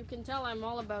then, and you can tell I'm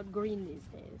all about green these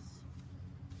days.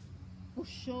 Oh,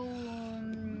 show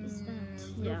Is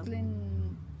that- yeah.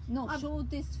 Brooklyn. No, show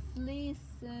this fleece.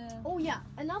 Oh yeah,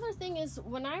 another thing is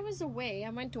when I was away, I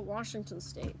went to Washington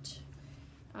State.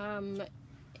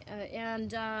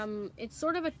 It's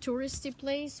sort of a touristy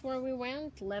place where we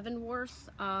went, Leavenworth,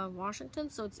 Washington.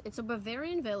 So it's a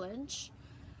Bavarian village.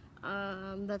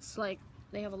 That's like,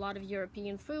 they have a lot of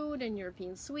European food and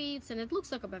European sweets, and it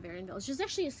looks like a Bavarian village. There's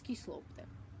actually a ski slope there.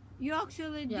 You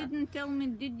actually Yeah. didn't tell me.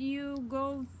 Did you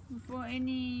go for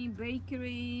any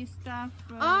bakery stuff?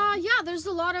 Yeah, there's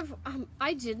a lot of.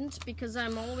 I didn't because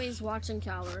I'm always watching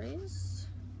calories.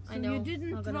 So I know. you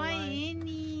didn't not gonna try lie.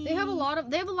 any. They have a lot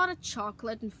of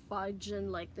chocolate and fudge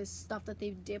and like this stuff that they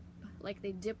dip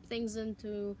things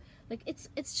into. Like it's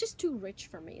just too rich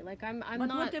for me. Like I'm But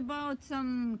not. what about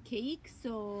some cakes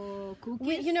or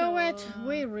cookies? You know or... what?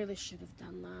 We really should have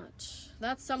done that.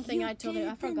 That's something You I totally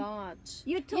I didn't. forgot.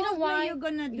 You told know why? me you're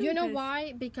gonna do You know this.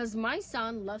 why? Because my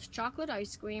son loves chocolate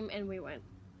ice cream, and we went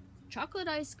chocolate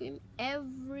ice cream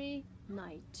every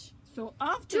night. So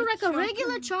after Do like a chocolate-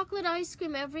 regular chocolate ice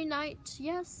cream every night.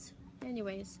 Yes.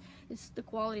 Anyways, it's the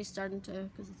quality starting to,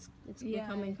 because it's Yeah,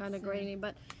 becoming kind of it's, grainy.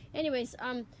 But anyways,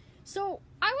 so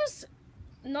I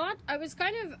was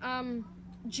kind of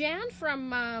Jan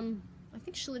from I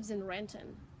think she lives in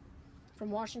Renton,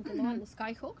 from Washington on the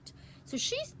Skyhooked. So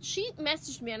she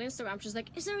messaged me on Instagram. She's like,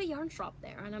 "Is there a yarn shop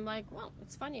there?" And I'm like, "Well,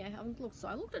 it's funny, I haven't looked." So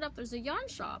I looked it up. There's a yarn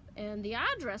shop, and the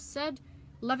address said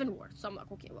Leavenworth. So I'm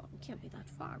like, okay, well, it can't be that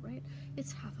far, right?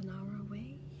 It's half an hour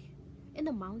away, in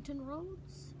the mountain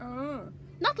roads. Oh.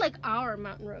 Not like our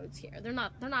mountain roads here. They're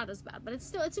not as bad, but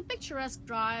it's a picturesque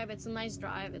drive. It's a nice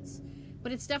drive.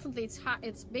 But it's definitely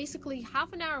it's basically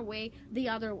half an hour away the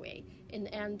other way.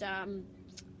 And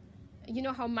you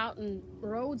know how mountain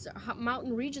roads, how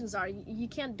mountain regions are. You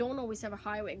don't always have a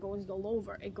highway going all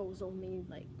over. It goes only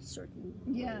like certain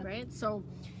way, right? So.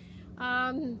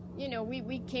 You know,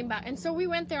 we came back, and so we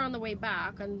went there on the way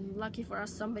back, and lucky for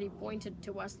us, somebody pointed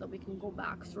to us that we can go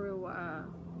back through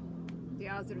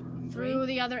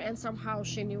the other end. Somehow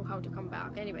she knew how to come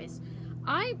back. Anyways,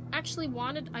 I've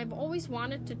always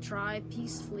wanted to try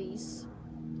Peace Fleece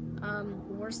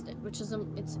worsted, which is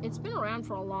it's been around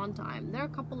for a long time. There are a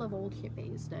couple of old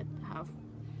hippies that have,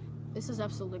 this is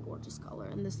absolutely gorgeous color,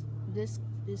 and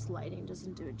this lighting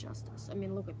doesn't do it justice. I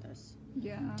mean, look at this.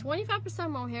 Yeah. 25%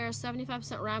 mohair,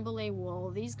 75% Rambouillet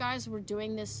wool. These guys were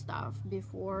doing this stuff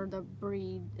before the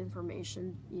breed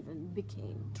information even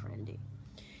became trendy.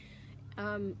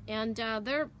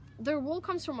 Their wool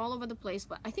comes from all over the place,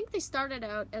 but I think they started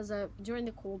out during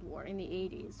the Cold War in the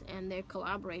 80s, and they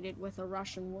collaborated with a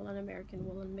Russian wool and American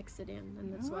wool and mixed it in,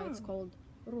 and that's why it's called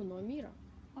Runo Mira.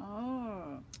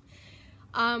 Oh.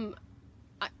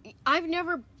 I've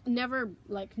never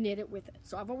like knit it with it,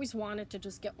 so I've always wanted to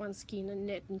just get one skein and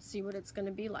knit and see what it's going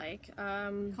to be like. How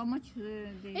much?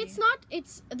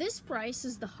 This price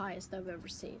is the highest I've ever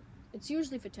seen. It's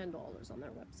usually for $10 on their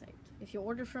website. If you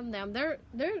order from them, they're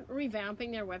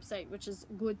revamping their website, which is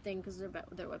a good thing because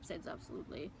their website's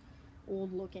absolutely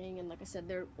old looking, and like I said,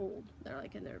 they're old. They're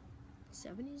like in their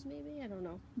 70s maybe. I don't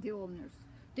know. The owners.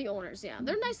 The owners, yeah,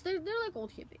 they're nice. They're like old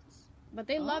hippies. But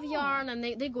they love yarn, and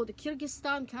they go to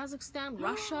Kyrgyzstan, Kazakhstan,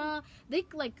 Russia. They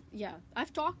like, yeah.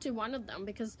 I've talked to one of them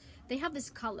because they have this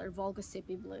color, Volga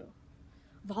Mississippi blue.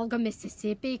 Volga,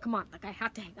 Mississippi. Come on, like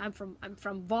I'm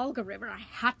from Volga River. I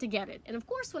had to get it. And of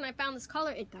course, when I found this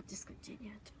color, it got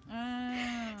discontinued.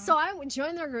 So I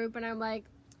joined their group, and I'm like,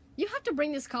 you have to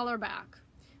bring this color back.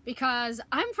 Because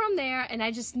I'm from there, and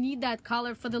I just need that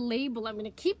color for the label. I'm going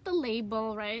to keep the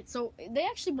label, right? So they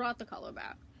actually brought the color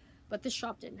back. But this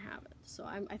shop didn't have it. So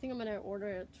I think I'm going to order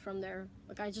it from there.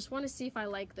 Like, I just want to see if I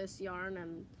like this yarn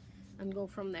and go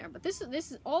from there. But this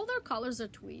is all their colors are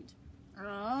tweed.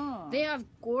 Oh. They have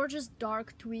gorgeous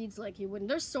dark tweeds like you wouldn't.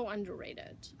 They're so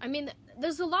underrated. I mean,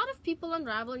 there's a lot of people on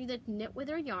Ravelry that knit with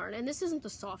their yarn. And this isn't a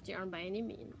soft yarn by any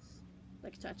means.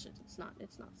 Like, touch it. It's not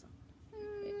soft.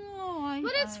 No,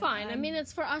 But it's fine. I mean,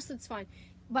 it's for us, it's fine.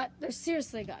 But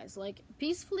seriously, guys, like,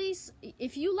 Peace Fleece,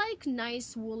 if you like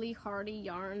nice, woolly, hardy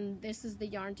yarn, this is the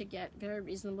yarn to get. Very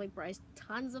reasonably priced.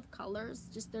 Tons of colors.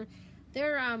 Just their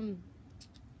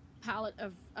palette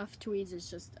of tweeds is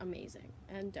just amazing.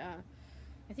 And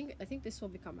I think this will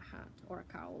become a hat or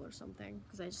a cowl or something,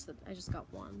 because I just got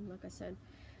one. Like I said,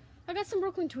 I got some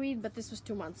Brooklyn tweed, but this was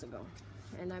 2 months ago,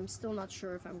 and I'm still not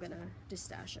sure if I'm gonna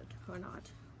distash it or not.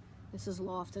 This is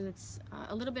Loft, and it's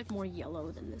a little bit more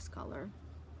yellow than this color.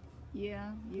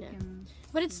 Yeah, you can.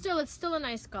 But it's still a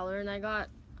nice color, and I got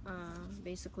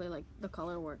basically like the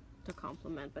color work to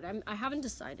complement. But I haven't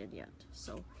decided yet,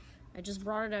 so I just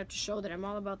brought it out to show that I'm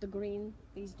all about the green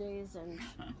these days. And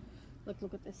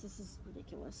look at this. This is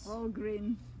ridiculous. All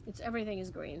green. Everything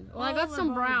is green. Well, I got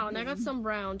some brown. I got some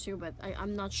brown too, but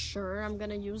I'm not sure I'm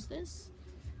gonna use this.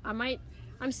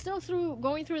 I'm still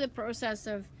going through the process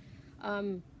of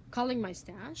culling my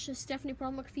stash, as Stephanie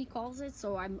Pearl McPhee calls it.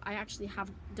 So I actually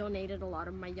have donated a lot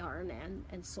of my yarn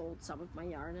and sold some of my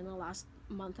yarn in the last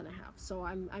month and a half. So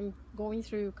I'm going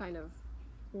through kind of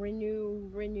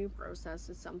renew process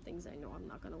with some things I know I'm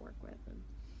not going to work with. And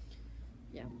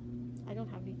yeah, I don't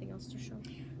have anything else to show.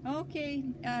 Okay.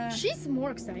 She's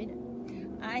more excited.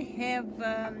 I have.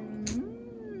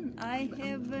 I'm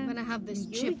gonna have this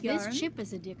chip. yarn. This chip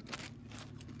is addictive.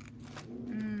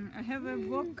 I have a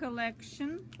Vogue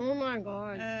collection. Oh my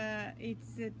god.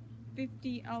 It's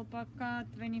 50 alpaca,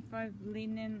 25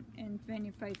 linen, and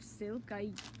 25 silk.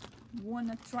 I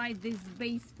wanna try this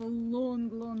base for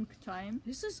long time.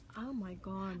 This is, oh my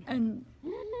god. And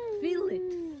feel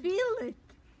it.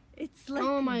 It's like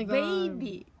Oh my god.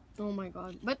 baby. Oh my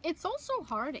god. But it's also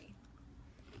hardy.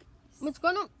 It's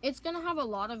gonna have a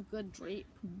lot of good drape.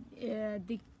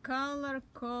 The color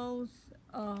calls.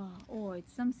 Oh,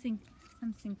 it's something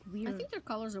weird. I think their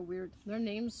colors are weird. Their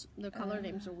color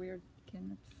names are weird.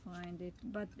 Cannot find it,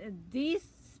 but this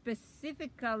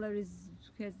specific color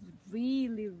has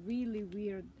really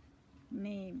weird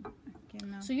name. I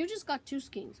cannot. So you just got 2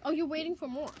 skeins. Oh, you're waiting for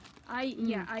more.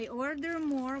 I order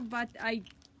more, but I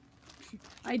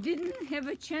didn't have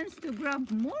a chance to grab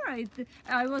more.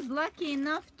 I was lucky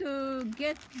enough to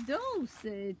get those.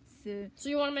 So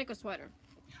you want to make a sweater?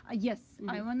 Yes,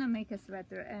 I want to make a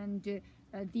sweater, and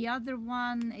the other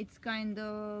one, it's kind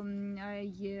of,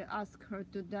 I asked her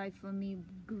to dye for me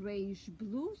grayish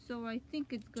blue, so I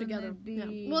think it's gonna be...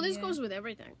 Yeah. Well, this goes with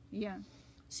everything. Yeah.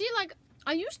 See, like,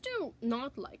 I used to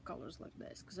not like colors like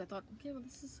this, because I thought, okay, well,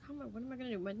 this is, what am I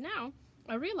going to do? But now,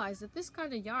 I realize that this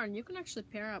kind of yarn, you can actually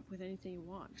pair up with anything you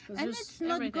want. And it's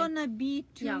not gonna be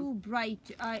too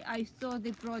bright. I saw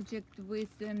the project with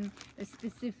a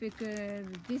specific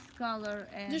this color.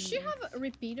 And does she have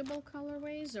repeatable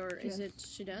colorways, or is it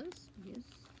she does?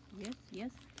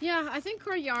 Yes. Yeah, I think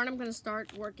her yarn I'm gonna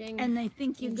start working. And I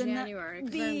think you're gonna January,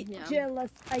 be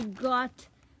jealous. I got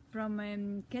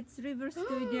from Cats River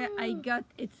Studio.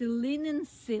 It's a linen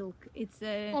silk. It's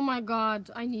a. Oh my god,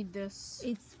 I need this.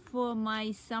 It's for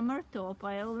my summer top.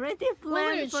 I already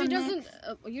planned. She doesn't.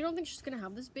 You don't think she's gonna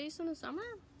have this base in the summer?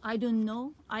 I don't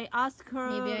know. I asked her.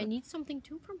 Maybe I need something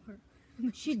too from her.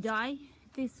 She dyed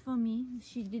this for me.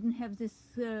 She didn't have this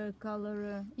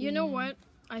color. You know what?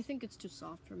 I think it's too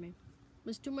soft for me.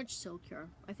 There's too much silk here.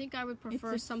 I think I would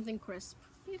prefer something crisp.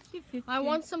 50-50. I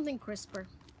want something crisper.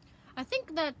 I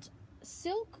think that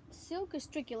silk is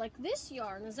tricky. Like, this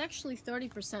yarn is actually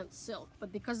 30% silk,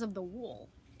 but because of the wool,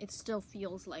 it still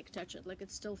feels like, touch it, like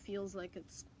it still feels like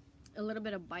it's a little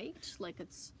bit of bite. Like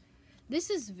this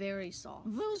is very soft.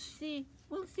 We'll see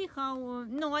how.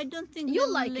 No, I don't think you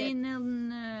like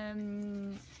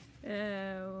linen.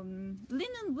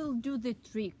 Linen will do the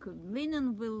trick.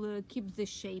 Linen will keep the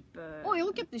shape. Oh,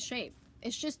 it'll keep the shape.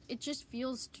 It just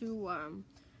feels too. I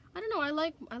don't know. I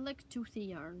like toothy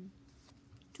yarn.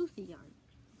 Toothy yarn.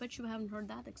 Bet you haven't heard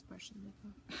that expression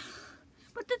before.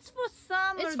 But it's for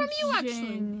summer. It's from you,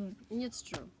 actually. Jenny. It's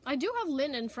true. I do have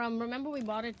linen from, remember we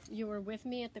bought it, you were with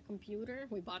me at the computer?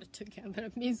 We bought it together.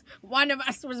 It means one of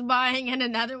us was buying and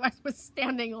another one was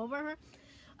standing over her.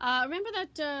 Remember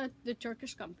that, the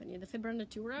Turkish company, the Fibra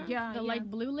Natura? Yeah, The yeah.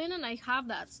 light blue linen? I have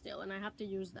that still, and I have to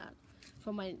use that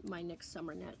for my next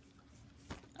summer net.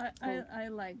 I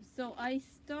like. So I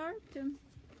start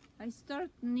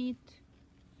knit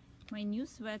my new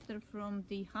sweater from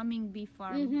the Humming Bee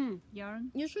Farm yarn,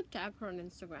 You should tag her on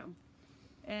Instagram.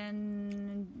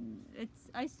 and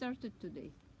I started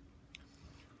today.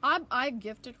 I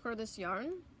gifted her this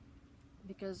yarn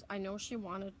because I know she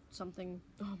wanted something.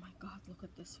 Oh my god, look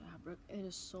at this fabric. It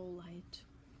is so light.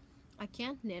 I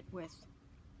can't knit with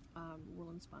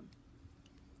woolen spun.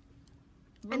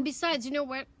 And besides, you know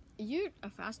what? You're a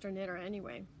faster knitter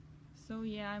anyway. So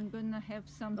yeah, I'm gonna have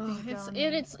something down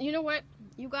It's you know what?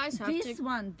 You guys have this to.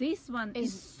 one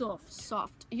is soft.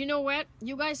 Soft. You know what?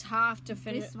 You guys have to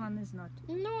finish. This one is not.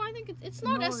 No, I think it's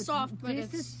not No, as soft, but this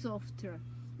it's. is softer.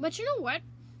 But you know what?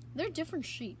 They're different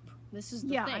sheep. This is the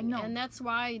Yeah, thing, I know. and that's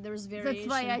why there's variation.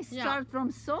 That's why I Yeah. start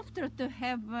from softer to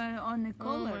have on a Oh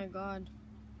collar. my god.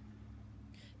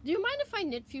 Do you mind if I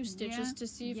knit few stitches Yeah, to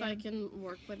see if yeah. I can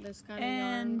work with this kind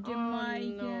And of yarn? my,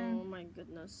 no, my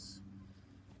goodness.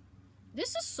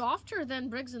 This is softer than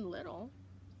Briggs and Little.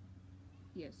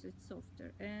 Yes, it's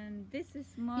softer. And this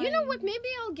is my. You know what? Maybe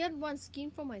I'll get one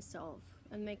skein for myself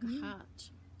and make a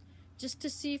hat. Just to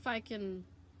see if I can...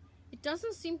 It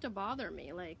doesn't seem to bother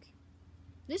me. Like,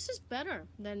 this is better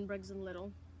than Briggs and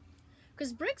Little.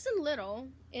 Because Briggs and Little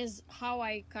is how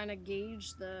I kind of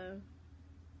gauge the...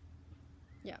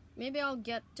 Yeah, maybe I'll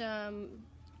get...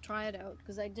 try it out.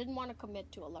 Because I didn't want to commit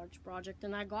to a large project.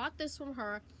 And I got this from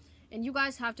her. And you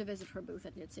guys have to visit her booth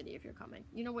at KnitCity if you're coming.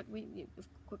 You know what?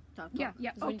 Quick talk. Yeah,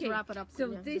 'cause we need to okay. wrap it up.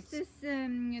 So Yeah, this it's-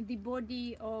 is the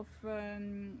body of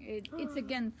it's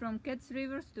again from Cat's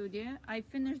River Studio. I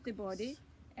finished the body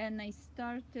and I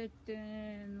started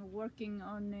working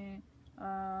on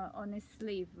a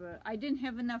sleeve. I didn't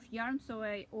have enough yarn, so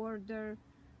I order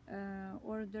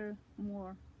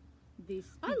more. This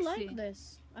I like pixie.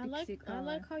 this. I pixie like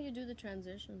color. how you do the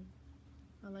transition.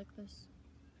 I like this.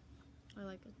 I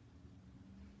like it.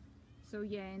 So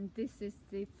yeah, and this is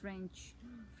the French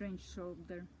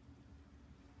shoulder,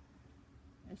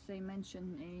 as I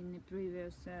mentioned in the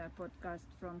previous podcast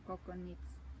from Coco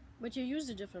Knits. But you used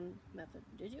a different method,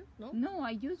 did you? No? No,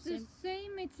 I use the Same.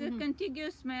 same. It's a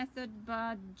contiguous method,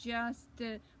 but just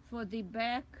for the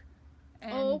back.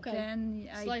 And Oh, okay. then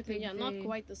Slightly, I yeah, not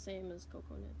quite the same as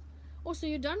coconut. Oh, so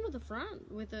you're done with the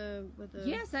front, with the...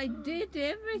 Yes, I did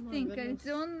everything. goodness. It's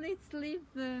only sleeve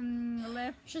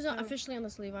left. She's not officially on the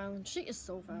Sleeve Island. She is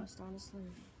so fast, honestly.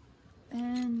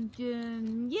 And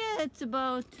yeah, that's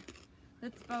about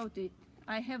it.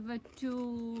 I have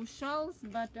 2 shawls,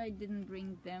 but I didn't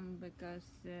bring them because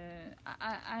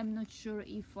I'm not sure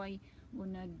if I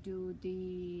wanna do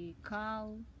the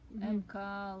caul and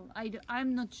caul.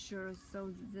 I'm not sure,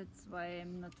 so that's why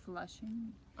I'm not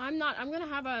flashing. I'm gonna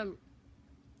have a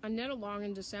knit along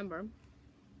in December.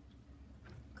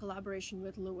 Collaboration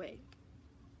with Louis.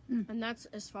 And that's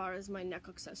as far as my neck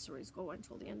accessories go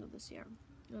until the end of this year.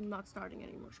 I'm not starting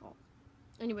any more shawls.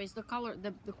 Anyways, the color,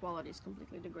 the quality is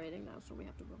completely degrading now, so we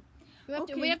have to go.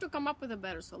 We have to come up with a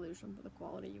better solution for the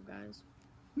quality, you guys.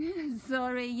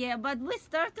 Sorry, yeah, but we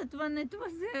started when it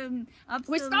was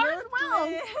absolutely, We started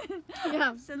well. Yeah.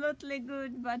 absolutely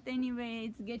good. But anyway,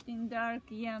 it's getting dark.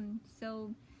 Yeah,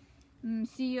 so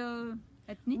see you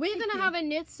at KnitCity. We're gonna have a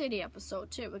KnitCity episode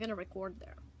too. We're gonna record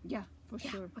there. Yeah, for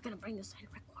sure. We're gonna bring this and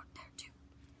record there too.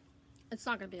 It's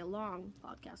not gonna be a long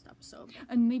podcast episode.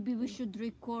 And maybe we should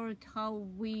record how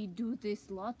we do this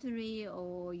lottery,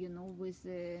 or with.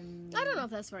 I don't know if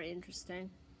that's very interesting.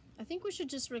 I think we should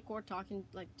just record talking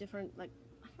like different like.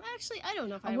 Actually, I don't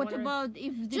know if I. What wanna... about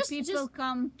if the Just- people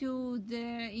come to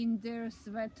in their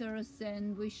sweaters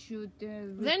and we should.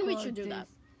 Then we record should do this? that.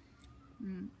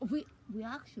 We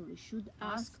actually should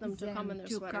Ask them to come in their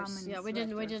sweaters. Yeah, we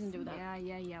didn't do that.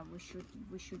 Yeah.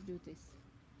 We should do this.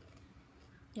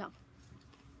 Yeah.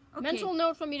 Okay. Mental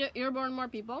note for me to earborn more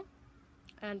people,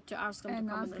 and to ask them and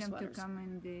to come in ask their them to sweaters. come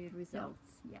in the results.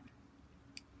 Yeah.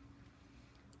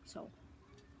 So,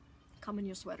 come in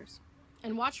your sweaters,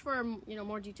 and watch for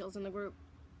more details in the group.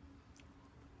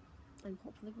 And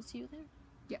hopefully we'll see you there.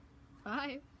 Yeah.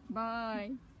 Bye.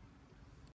 Bye.